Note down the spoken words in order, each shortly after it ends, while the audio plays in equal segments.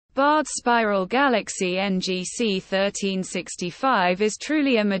Barred spiral galaxy NGC 1365 is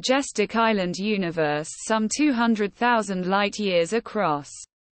truly a majestic island universe some 200,000 light-years across.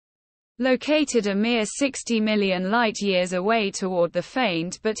 Located a mere 60 million light-years away toward the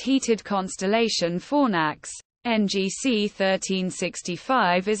faint but heated constellation Fornax, NGC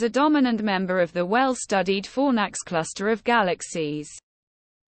 1365 is a dominant member of the well-studied Fornax Cluster of galaxies.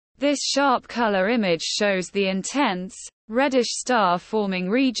 This sharp color image shows the intense, reddish star-forming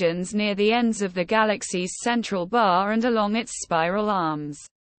regions near the ends of the galaxy's central bar and along its spiral arms.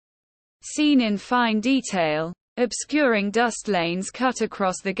 Seen in fine detail, obscuring dust lanes cut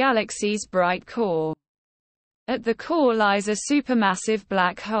across the galaxy's bright core. At the core lies a supermassive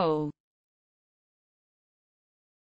black hole.